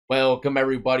Welcome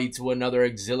everybody to another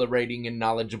exhilarating and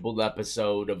knowledgeable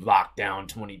episode of Lockdown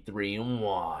 23 and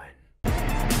 1.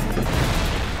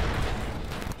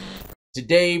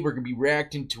 Today we're going to be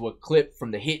reacting to a clip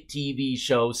from the hit TV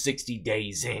show 60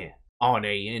 Days In on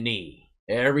A&E.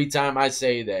 Every time I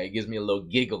say that, it gives me a little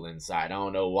giggle inside. I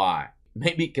don't know why.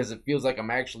 Maybe because it feels like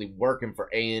I'm actually working for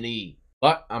A&E,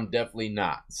 but I'm definitely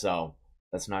not. So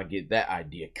let's not get that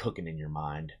idea cooking in your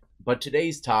mind. But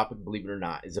today's topic, believe it or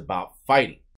not, is about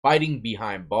fighting. Fighting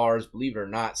behind bars. Believe it or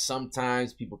not,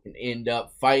 sometimes people can end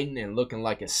up fighting and looking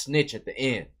like a snitch at the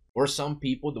end. Or some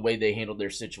people, the way they handle their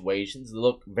situations,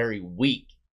 look very weak.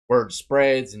 Word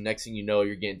spreads, and next thing you know,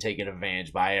 you're getting taken advantage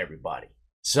of by everybody.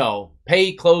 So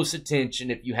pay close attention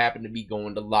if you happen to be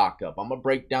going to lockup. I'm going to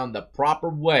break down the proper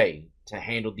way to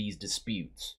handle these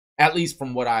disputes. At least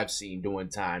from what I've seen doing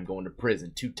time, going to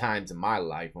prison 2 times in my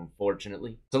life,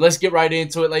 unfortunately. So let's get right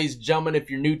into it, ladies and gentlemen. If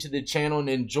you're new to the channel and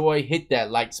enjoy, hit that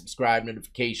like, subscribe,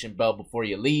 notification bell before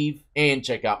you leave. And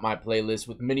check out my playlist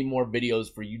with many more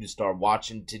videos for you to start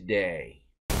watching today.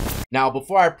 Now,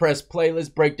 before I press play, let's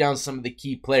break down some of the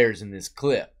key players in this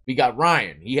clip. We got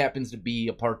Ryan. He happens to be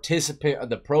a participant of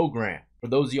the program. For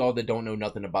those of y'all that don't know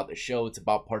nothing about the show, it's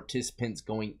about participants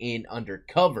going in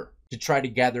undercover to try to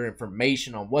gather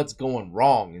information on what's going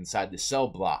wrong inside the cell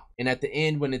block. And at the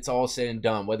end, when it's all said and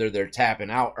done, whether they're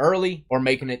tapping out early or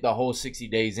making it the whole 60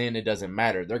 days in, it doesn't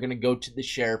matter. They're going to go to the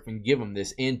sheriff and give them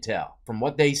this intel from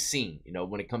what they've seen, you know,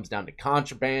 when it comes down to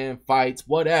contraband, fights,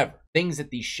 whatever. Things that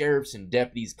these sheriffs and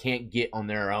deputies can't get on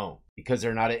their own because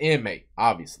they're not an inmate,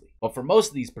 obviously. But for most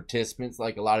of these participants,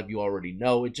 like a lot of you already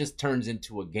know, it just turns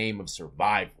into a game of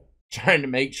survival. Trying to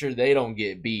make sure they don't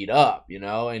get beat up, you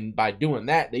know, and by doing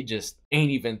that, they just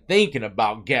ain't even thinking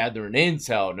about gathering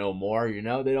intel no more, you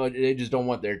know. They just don't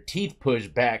want their teeth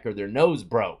pushed back or their nose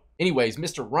broke. Anyways,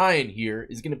 Mr. Ryan here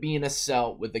is going to be in a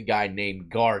cell with a guy named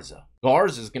Garza.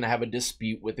 Garza is going to have a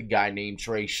dispute with a guy named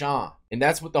Trayshawn, and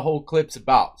that's what the whole clip's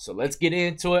about. So let's get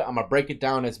into it. I'm going to break it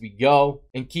down as we go,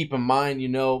 and keep in mind, you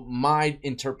know, my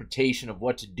interpretation of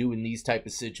what to do in these type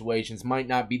of situations might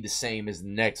not be the same as the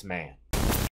next man.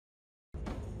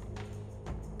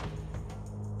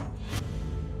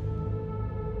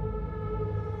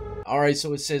 Alright,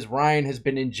 so it says Ryan has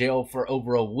been in jail for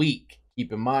over a week.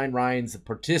 Keep in mind, Ryan's a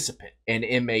participant. And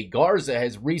inmate Garza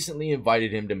has recently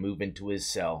invited him to move into his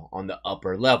cell on the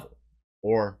upper level,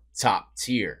 or top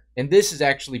tier. And this is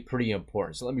actually pretty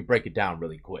important, so let me break it down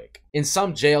really quick. In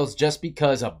some jails, just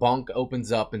because a bunk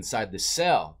opens up inside the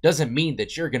cell doesn't mean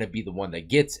that you're going to be the one that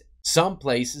gets it. Some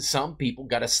places, some people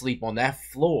got to sleep on that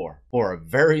floor for a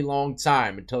very long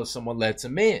time until someone lets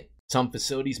them in. Some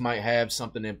facilities might have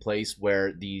something in place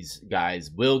where these guys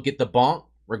will get the bunk,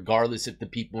 regardless if the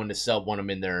people in the cell want them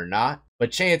in there or not.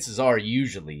 But chances are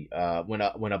usually when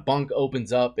a bunk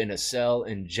opens up in a cell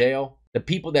in jail, the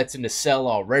people that's in the cell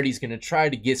already is going to try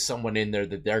to get someone in there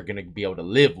that they're going to be able to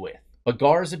live with. But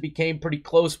Garza became pretty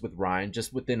close with Ryan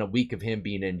just within a week of him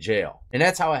being in jail. And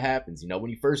that's how it happens. You know, when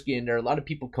you first get in there, a lot of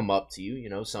people come up to you. You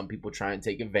know, some people try and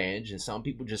take advantage and some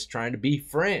people just trying to be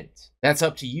friends. That's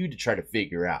up to you to try to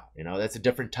figure out. You know, that's a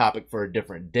different topic for a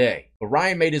different day. But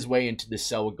Ryan made his way into the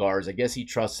cell with Garza. I guess he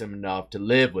trusts him enough to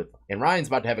live with him. And Ryan's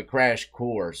about to have a crash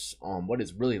course on what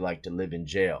it's really like to live in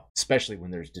jail, especially when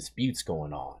there's disputes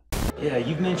going on. Yeah,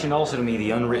 you've mentioned also to me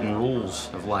the unwritten rules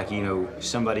of, like, you know,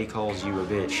 somebody calls you a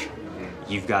bitch.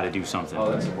 You've got to do something.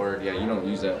 Oh, that's a word. Yeah, you don't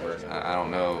use that word. I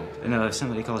don't know. No, if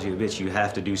somebody calls you a bitch, you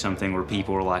have to do something where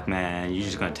people are like, man, you're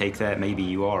just going to take that? Maybe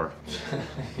you are.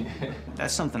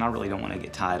 That's something I really don't want to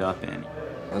get tied up in.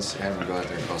 Let's have him go out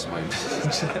there and call somebody a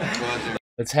bitch.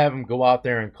 Let's have him go out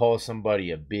there and call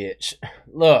somebody a bitch.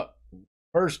 Look,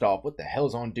 first off, what the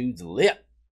hell's on dude's lip?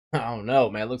 I don't know,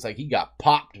 man. It looks like he got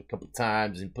popped a couple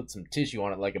times and put some tissue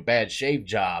on it like a bad shave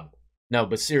job. No,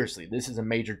 but seriously, this is a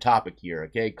major topic here,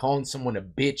 okay? Calling someone a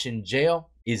bitch in jail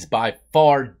is by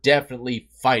far definitely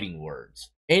fighting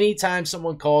words. Anytime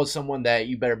someone calls someone that,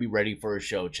 you better be ready for a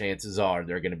show. Chances are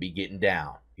they're going to be getting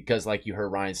down. Because like you heard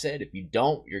Ryan said, if you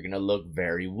don't, you're going to look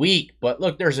very weak. But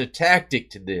look, there's a tactic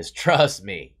to this. Trust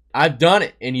me. I've done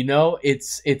it. And you know,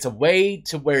 it's a way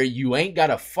to where you ain't got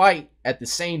to fight at the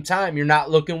same time you're not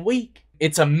looking weak.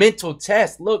 It's a mental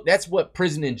test. Look, that's what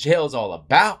prison and jail is all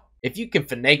about. If you can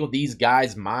finagle these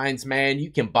guys' minds, man, you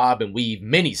can bob and weave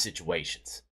many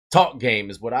situations. Talk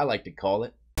game is what I like to call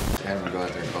it. Have him go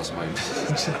out there and call somebody a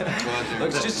bitch.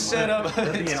 Let's just set up.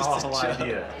 That'd be an awful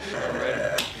idea.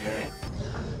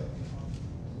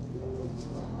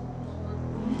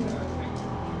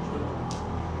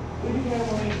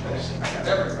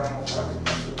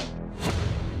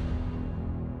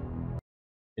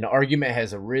 An argument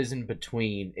has arisen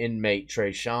between inmate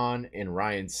Trayshawn and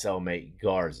Ryan's cellmate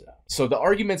Garza. So the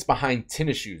argument's behind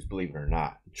tennis shoes, believe it or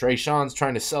not. Trayshawn's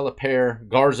trying to sell a pair.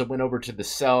 Garza went over to the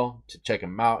cell to check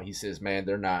them out. He says, man,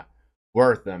 they're not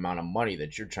worth the amount of money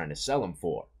that you're trying to sell them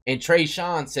for. And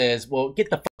Trayshawn says, well, get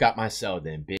the fuck out my cell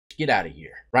then, bitch. Get out of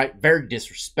here. Right? Very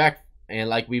disrespectful. And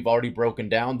like we've already broken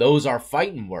down, those are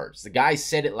fighting words. The guy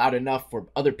said it loud enough for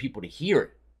other people to hear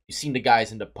it. You seen the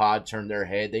guys in the pod turn their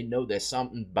head. They know that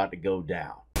something's about to go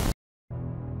down.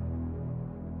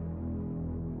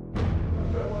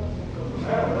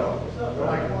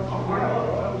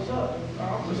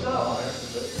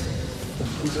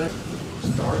 Who's that?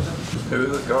 Who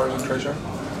is it? Garza and Trayshawn?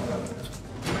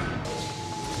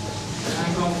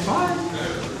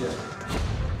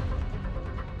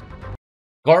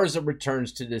 Garza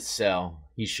returns to this cell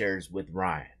he shares with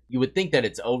Ryan. You would think that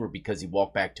it's over because he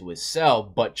walked back to his cell,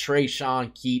 but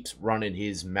Trayshawn keeps running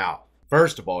his mouth.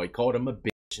 First of all, he called him a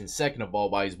bitch, and second of all,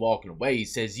 while he's walking away, he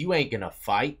says, you ain't gonna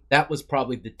fight. That was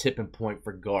probably the tipping point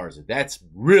for Garza. That's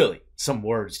really some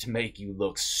words to make you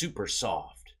look super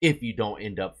soft if you don't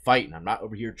end up fighting. I'm not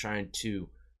over here trying to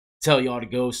tell y'all to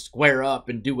go square up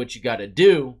and do what you gotta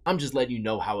do. I'm just letting you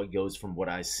know how it goes from what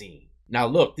I've seen. Now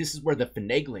look, this is where the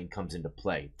finagling comes into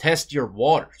play. Test your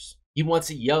waters. He wants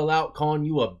to yell out calling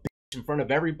you a bitch in front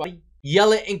of everybody?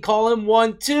 Yell it and call him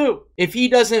one too. If he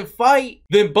doesn't fight,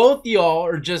 then both y'all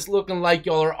are just looking like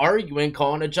y'all are arguing,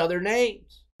 calling each other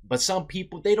names. But some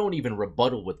people, they don't even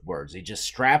rebuttal with words. They just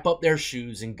strap up their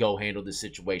shoes and go handle the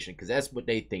situation because that's what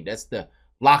they think. That's the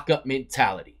lockup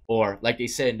mentality. Or, like they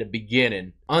said in the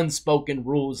beginning, unspoken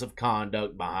rules of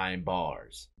conduct behind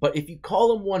bars. But if you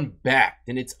call them one back,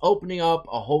 then it's opening up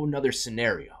a whole nother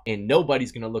scenario. And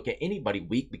nobody's going to look at anybody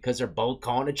weak because they're both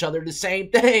calling each other the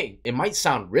same thing. It might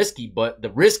sound risky, but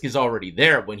the risk is already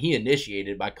there when he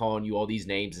initiated by calling you all these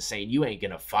names and saying you ain't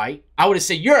going to fight. I would have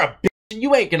said, you're a bitch.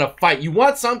 You ain't gonna fight. You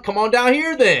want some? Come on down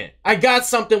here then. I got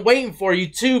something waiting for you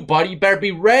too, buddy. You better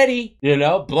be ready. You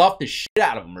know, bluff the shit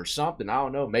out of him or something. I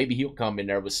don't know. Maybe he'll come in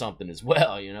there with something as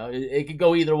well. You know, it could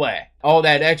go either way. All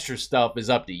that extra stuff is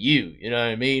up to you. You know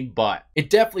what I mean? But it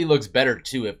definitely looks better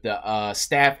too if the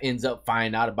staff ends up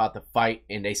finding out about the fight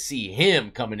and they see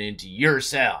him coming into your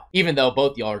cell. Even though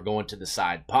both y'all are going to the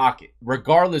side pocket.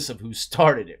 Regardless of who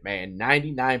started it, man,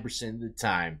 99% of the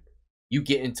time, you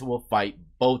get into a fight,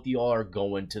 both of y'all are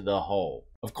going to the hole.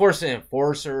 Of course, the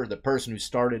enforcer, the person who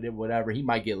started it, whatever, he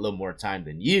might get a little more time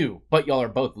than you, but y'all are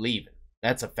both leaving.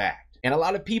 That's a fact. And a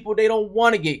lot of people, they don't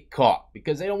want to get caught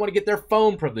because they don't want to get their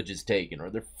phone privileges taken or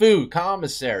their food,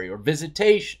 commissary, or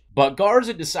visitation. But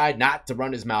Garza decided not to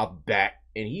run his mouth back,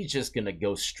 and he's just going to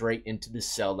go straight into the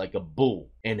cell like a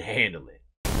bull and handle it.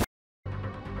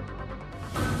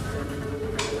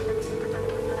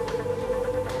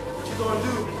 What you gonna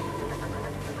do?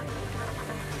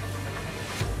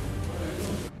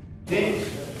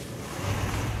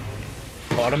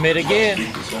 Caught him it again.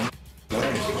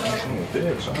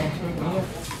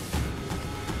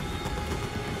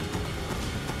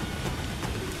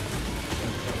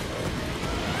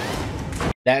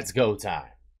 That's go time.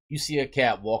 You see a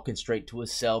cat walking straight to a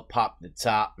cell, pop the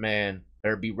top, man.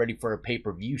 Better be ready for a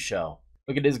pay-per-view show.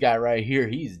 Look at this guy right here.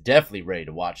 He's definitely ready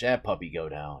to watch that puppy go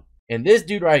down. And this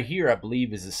dude right here, I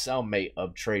believe, is a cellmate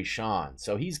of Trayshawn.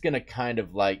 So he's going to kind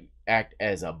of like act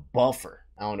as a buffer.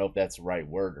 I don't know if that's the right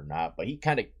word or not, but he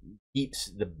kind of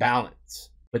keeps the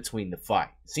balance between the fight.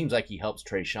 Seems like he helps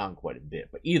Trayshawn quite a bit,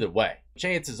 but either way,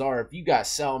 chances are if you got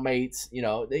cellmates, you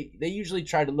know, they usually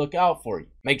try to look out for you.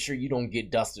 Make sure you don't get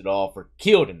dusted off or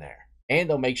killed in there. And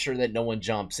they'll make sure that no one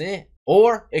jumps in.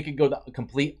 Or it could go the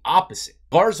complete opposite.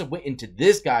 Garza went into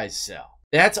this guy's cell.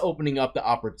 That's opening up the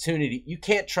opportunity. You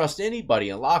can't trust anybody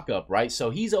in lockup, right? So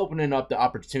he's opening up the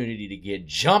opportunity to get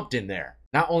jumped in there.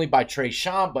 Not only by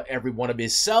Trayshawn, but every one of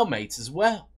his cellmates as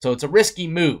well. So it's a risky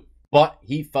move, but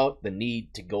he felt the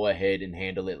need to go ahead and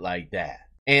handle it like that.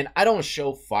 And I don't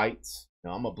show fights.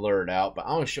 No, I'm going to blur it out, but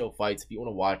I don't show fights. If you want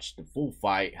to watch the full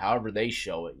fight, however they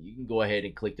show it, you can go ahead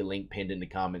and click the link pinned in the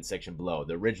comment section below.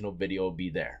 The original video will be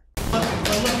there. Look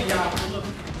at y'all. Look.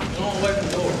 Don't away from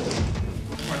the door.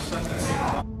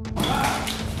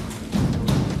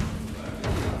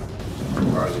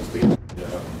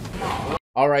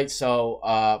 Alright,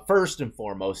 so first and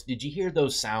foremost, did you hear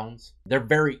those sounds? They're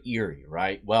very eerie,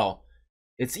 right? Well,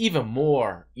 it's even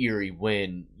more eerie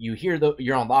when you hear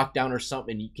you're on lockdown or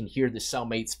something and you can hear the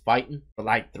cellmates fighting for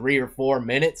like 3 or 4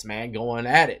 minutes, man, going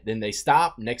at it. Then they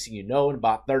stop. Next thing you know, in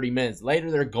about 30 minutes later,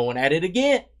 they're going at it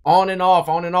again. On and off,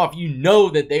 on and off. You know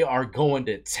that they are going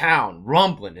to town,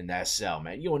 rumbling in that cell,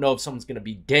 man. You don't know if someone's going to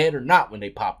be dead or not when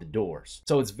they pop the doors.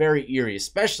 So it's very eerie,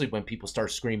 especially when people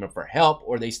start screaming for help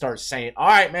or they start saying, all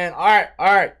right, man, all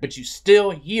right, but you still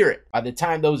hear it. By the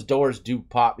time those doors do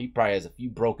pop, he probably has a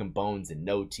few broken bones and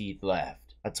no teeth left.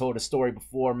 I told a story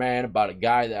before, man, about a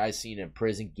guy that I seen in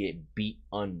prison get beat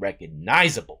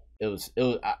unrecognizable.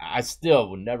 I still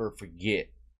will never forget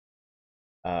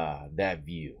that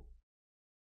view.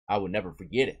 I would never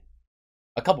forget it.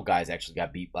 A couple guys actually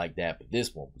got beat like that, but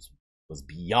this one was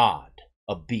beyond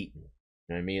a beating. You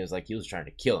know what I mean? It was like he was trying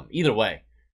to kill him. Either way,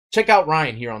 check out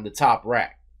Ryan here on the top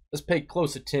rack. Let's pay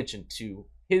close attention to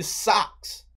his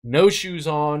socks. No shoes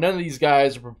on. None of these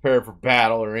guys are prepared for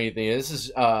battle or anything. This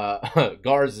is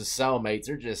guards' cellmates.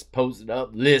 They're just posted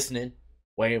up, listening,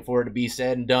 waiting for it to be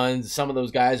said and done. Some of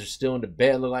those guys are still in the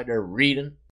bed, look like they're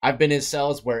reading. I've been in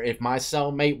cells where if my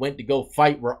cellmate went to go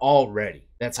fight, we're all ready.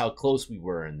 That's how close we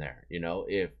were in there, you know,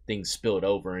 if things spilled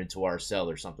over into our cell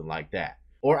or something like that.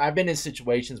 Or I've been in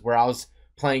situations where I was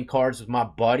playing cards with my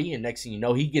buddy, and next thing you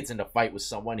know, he gets in a fight with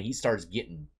someone and he starts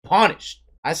getting punished.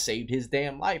 I saved his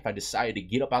damn life. I decided to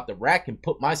get up out the rack and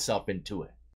put myself into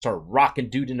it. Start rocking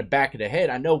dude in the back of the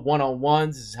head. I know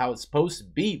one-on-ones is how it's supposed to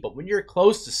be, but when you're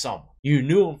close to someone, you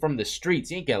knew him from the streets,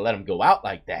 you ain't gonna let him go out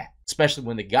like that. Especially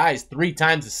when the guy is 3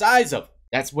 times the size of him.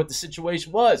 That's what the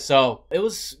situation was. So it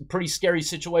was a pretty scary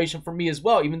situation for me as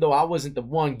well, even though I wasn't the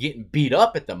one getting beat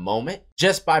up at the moment.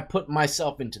 Just by putting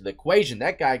myself into the equation,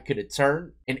 that guy could have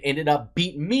turned and ended up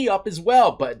beating me up as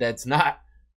well, but that's not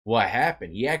what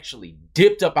happened. He actually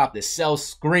dipped up out the cell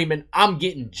screaming, I'm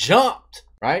getting jumped,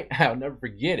 right? I'll never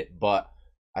forget it, but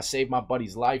I saved my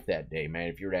buddy's life that day, man,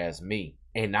 if you were to ask me.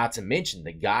 And not to mention,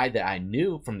 the guy that I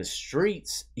knew from the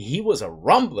streets, he was a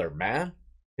rumbler, man.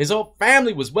 His whole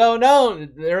family was well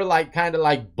known. They're like kind of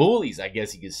like bullies, I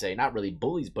guess you could say. Not really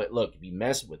bullies, but look, if you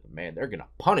mess with them, man, they're going to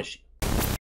punish you.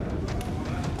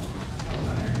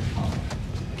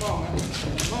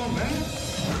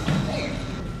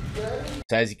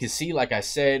 So as you can see, like I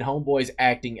said, homeboy's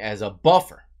acting as a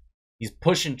buffer. He's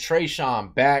pushing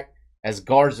Trayshawn back as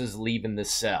Garza's is leaving the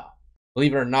cell.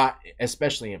 Believe it or not,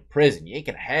 especially in prison, you ain't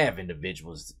gonna have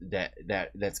individuals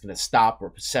that's gonna stop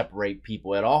or separate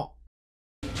people at all.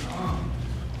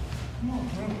 Come on,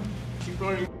 bro. Keep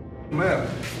running your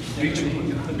mouth. Beat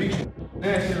you.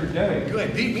 Nasty every day. You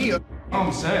ain't beat me up.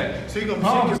 I'm sad. So you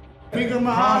gonna stick your finger in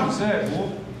my eye? I'm sad,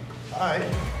 boy.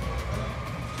 Alright.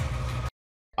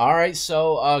 Alright,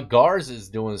 so Garza's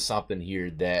doing something here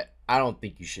that I don't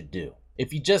think you should do.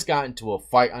 If you just got into a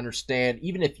fight, understand,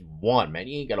 even if you won, man,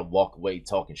 you ain't got to walk away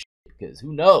talking shit, because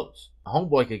who knows? A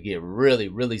homeboy could get really,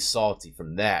 really salty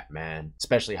from that, man.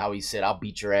 Especially how he said, I'll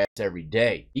beat your ass every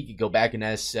day. He could go back in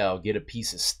that cell, get a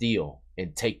piece of steel,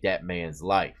 and take that man's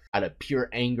life out of pure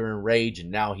anger and rage,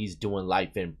 and now he's doing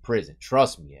life in prison.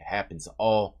 Trust me, it happens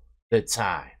all the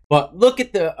time. But look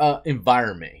at the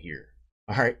environment here.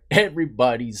 All right,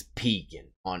 everybody's peeking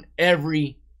on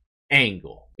every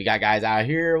angle. We got guys out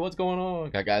here, what's going on?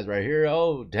 Got guys right here,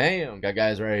 oh damn. Got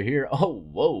guys right here, oh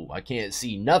whoa, I can't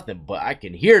see nothing, but I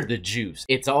can hear the juice.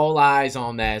 It's all eyes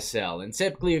on that cell. And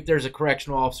typically if there's a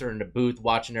correctional officer in the booth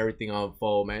watching everything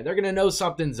unfold, man, they're gonna know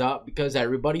something's up because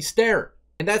everybody's staring.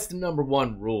 And that's the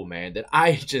 #1 rule, man, that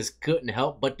I just couldn't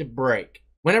help but to break.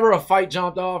 Whenever a fight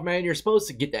jumped off, man, you're supposed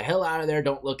to get the hell out of there.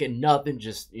 Don't look at nothing,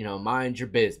 just, you know, mind your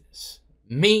business.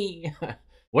 Me,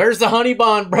 where's the honey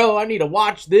bun, bro? I need to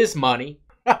watch this money.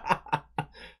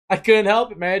 I couldn't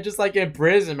help it, man. Just like in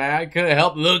prison, man, I couldn't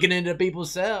help looking into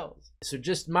people's cells. So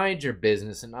just mind your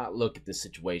business and not look at the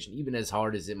situation, even as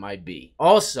hard as it might be.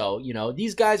 Also, you know,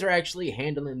 these guys are actually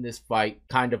handling this fight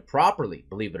kind of properly,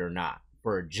 believe it or not,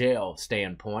 for a jail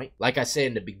standpoint. Like I said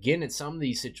in the beginning, some of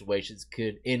these situations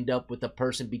could end up with a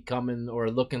person becoming or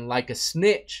looking like a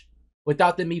snitch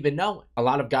without them even knowing. A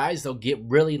lot of guys, they'll get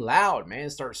really loud,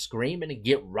 man, start screaming and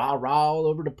get rah-rah all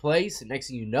over the place, and next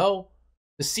thing you know,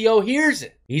 the CO hears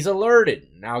it. He's alerted.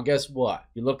 Now guess what?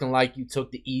 You're looking like you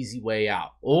took the easy way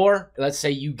out. Or let's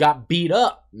say you got beat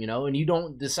up, you know, and you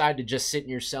don't decide to just sit in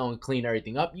your cell and clean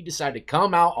everything up. You decide to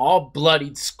come out all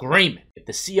bloodied screaming. If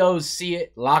the COs see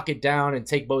it, lock it down and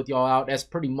take both y'all out, that's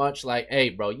pretty much like, hey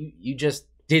bro, you just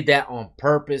did that on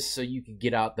purpose so you could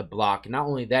get out the block. And not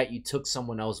only that, you took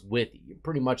someone else with you. You're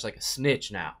pretty much like a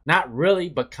snitch now. Not really,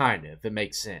 but kind of, if it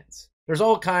makes sense. There's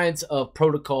all kinds of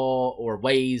protocol or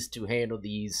ways to handle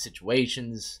these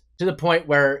situations to the point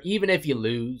where even if you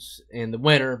lose in the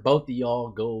winner, both of y'all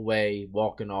go away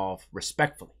walking off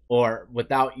respectfully or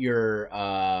without your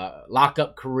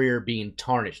lockup career being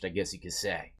tarnished, I guess you could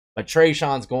say. But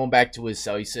Trayshawn's going back to his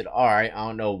cell. He said, all right, I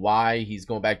don't know why he's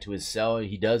going back to his cell.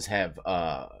 He does have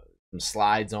some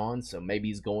slides on, so maybe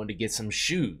he's going to get some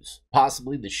shoes.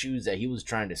 Possibly the shoes that he was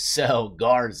trying to sell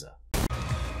Garza.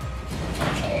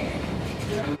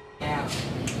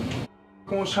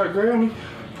 Come on, try to grab me,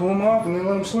 pull him off, and then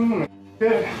let him swing on me.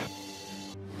 Yeah.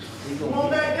 Come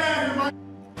on back down here, man.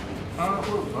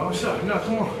 What's up? No,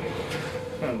 come on.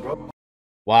 Come on, bro.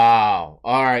 Wow.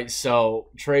 All right, so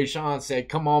Trayshawn said,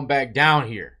 come on back down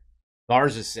here.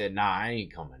 Garza said, nah, I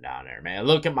ain't coming down there, man.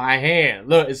 Look at my hand.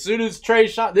 Look, as soon as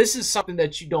Trayshawn, this is something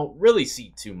that you don't really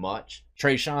see too much.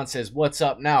 Trayshawn says, what's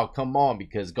up now? Come on,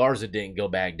 because Garza didn't go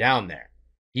back down there.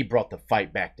 He brought the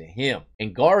fight back to him.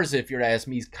 And Garza, if you're to ask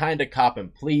me, he's kind of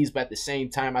copping please, but at the same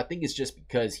time, I think it's just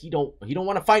because he don't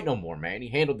want to fight no more, man. He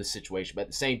handled the situation, but at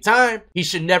the same time, he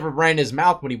should never ran his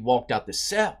mouth when he walked out the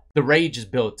cell. The rage is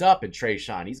built up in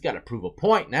Trayshawn. He's got to prove a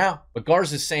point now. But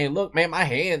Garza's saying, look, man, my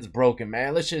hand's broken,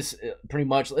 man. Let's just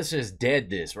let's just dead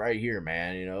this right here,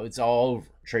 man. You know, it's all over.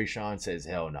 Trayshawn says,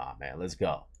 hell nah, man. Let's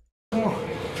go. Come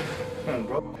on,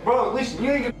 bro. Bro, listen,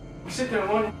 you ain't gonna sit there and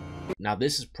run. Now,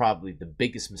 this is probably the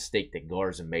biggest mistake that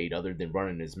Garza made other than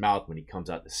running his mouth when he comes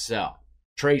out the cell.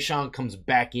 Trayshawn comes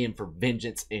back in for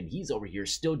vengeance, and he's over here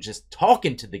still just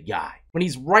talking to the guy when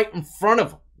he's right in front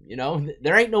of him. You know,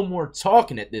 there ain't no more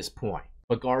talking at this point.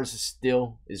 But Garza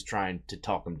still is trying to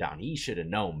talk him down. He should have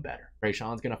known better.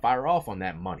 Trayshawn's going to fire off on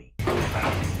that money.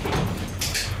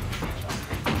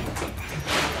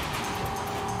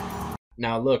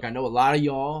 Now, look, I know a lot of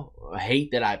y'all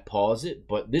hate that I pause it,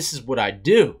 but this is what I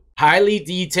do. Highly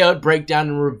detailed breakdown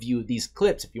and review of these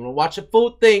clips. If you want to watch a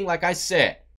full thing, like I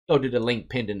said, go to the link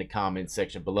pinned in the comment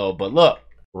section below. But look,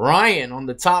 Ryan on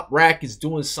the top rack is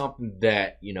doing something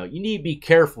that, you know, you need to be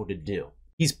careful to do.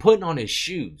 He's putting on his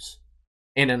shoes.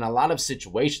 And in a lot of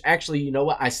situations, actually, you know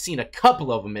what? I've seen a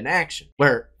couple of them in action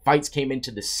where fights came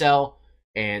into the cell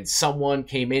and someone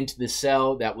came into the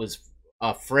cell that was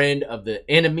a friend of the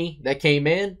enemy that came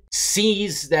in,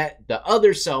 sees that the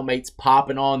other cellmates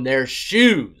popping on their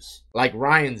shoes like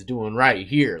Ryan's doing right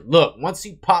here. Look, once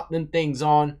you pop them things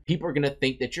on, people are going to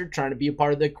think that you're trying to be a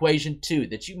part of the equation too,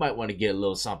 that you might want to get a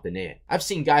little something in. I've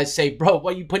seen guys say, bro,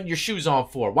 what are you putting your shoes on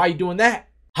for? Why are you doing that?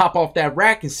 Hop off that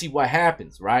rack and see what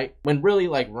happens, right? When really,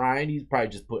 like Ryan, he's probably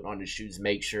just putting on his shoes to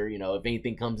make sure, you know, if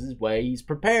anything comes his way, he's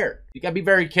prepared. You got to be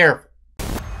very careful.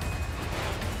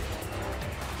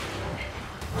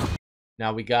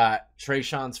 Now we got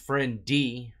Trayshawn's friend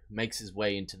D makes his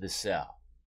way into the cell.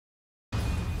 Come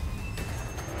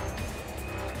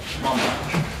on,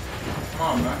 man. Come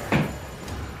on, man.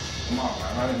 Come on,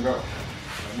 man. Let him go.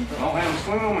 Don't have him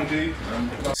swing on me,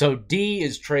 D. So D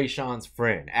is Trayshawn's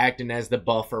friend, acting as the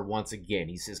buffer once again.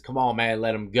 He says, come on, man,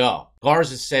 let him go.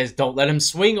 Garza says, don't let him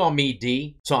swing on me,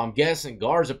 D. So I'm guessing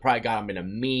Garza probably got him in a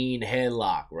mean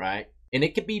headlock, right? And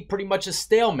it could be pretty much a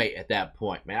stalemate at that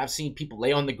point, man. I've seen people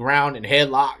lay on the ground in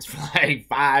headlocks for like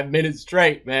 5 minutes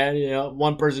straight, man. You know,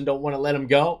 one person don't want to let him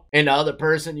go. And the other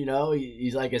person, you know,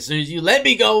 he's like, as soon as you let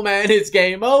me go, man, it's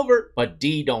game over. But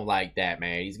D don't like that,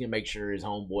 man. He's going to make sure his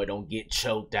homeboy don't get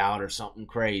choked out or something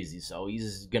crazy. So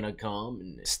he's going to come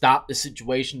and stop the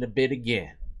situation a bit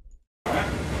again. Come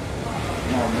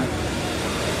on, man.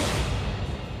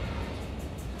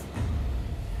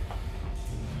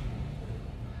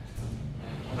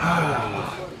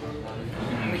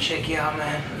 Let me check you out,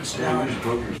 man. It's down.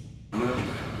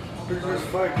 Big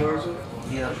fight, Garza.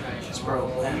 Yeah, it's broke,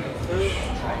 man.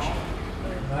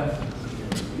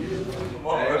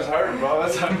 Oh, that's hurt, bro.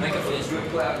 That's hurt. Make a fist.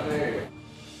 Clap there.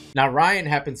 Now, Ryan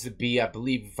happens to be, I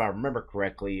believe, if I remember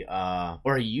correctly,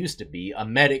 or he used to be, a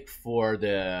medic for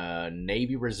the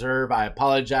Navy Reserve. I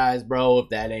apologize, bro, if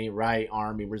that ain't right.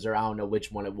 Army Reserve. I don't know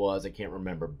which one it was. I can't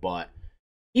remember, but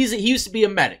he used to be a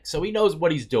medic, so he knows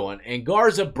what he's doing. And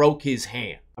Garza broke his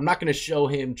hand. I'm not going to show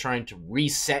him trying to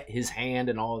reset his hand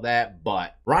and all that,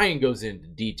 but Ryan goes into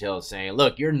detail saying,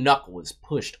 look, your knuckle is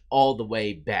pushed all the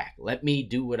way back. Let me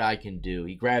do what I can do.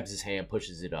 He grabs his hand,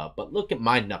 pushes it up, but look at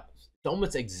my knuckles. It's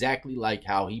almost exactly like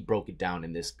how he broke it down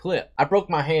in this clip. I broke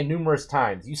my hand numerous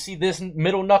times. You see this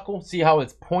middle knuckle? See how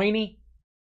it's pointy?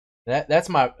 That's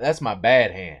my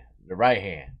bad hand, the right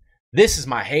hand. This is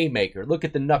my haymaker. Look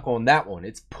at the knuckle on that one.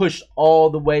 It's pushed all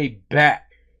the way back.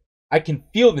 I can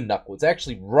feel the knuckle. It's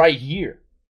actually right here.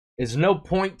 There's no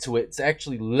point to it. It's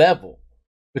actually level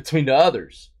between the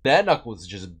others. That knuckle is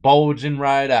just bulging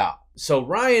right out. So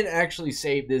Ryan actually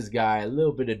saved this guy a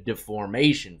little bit of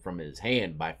deformation from his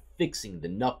hand by fixing the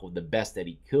knuckle the best that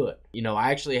he could. You know,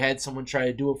 I actually had someone try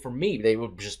to do it for me. They were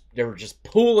just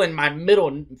pulling my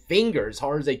middle finger as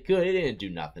hard as they could. It didn't do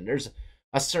nothing. There's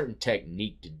a certain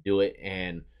technique to do it,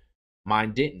 and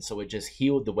Mine didn't, so it just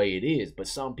healed the way it is. But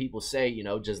some people say, you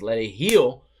know, just let it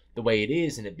heal the way it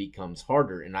is and it becomes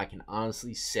harder. And I can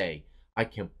honestly say I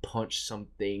can punch some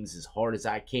things as hard as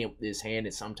I can with this hand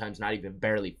and sometimes not even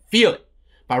barely feel it.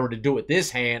 If I were to do it with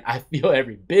this hand, I feel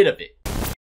every bit of it.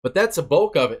 But that's the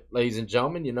bulk of it, ladies and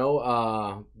gentlemen. You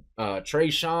know,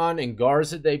 Trayshawn and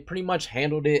Garza, they pretty much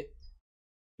handled it,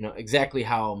 you know, exactly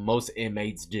how most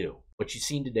inmates do. What you've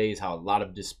seen today is how a lot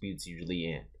of disputes usually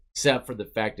end. Except for the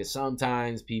fact that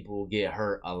sometimes people get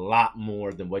hurt a lot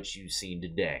more than what you've seen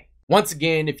today. Once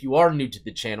again, if you are new to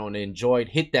the channel and enjoyed,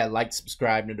 hit that like,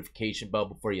 subscribe, notification bell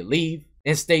before you leave.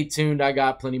 And stay tuned, I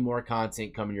got plenty more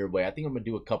content coming your way. I think I'm going to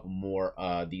do a couple more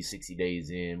these 60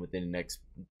 days in within the next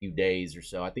few days or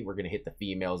so. I think we're going to hit the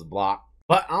females block.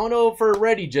 But I don't know if we're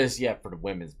ready just yet for the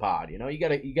women's pod. You know, you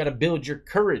gotta build your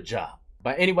courage up.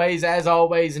 But anyways, as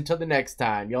always, until the next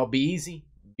time, y'all be easy,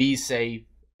 be safe,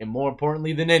 and more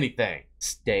importantly than anything,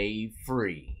 stay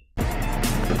free.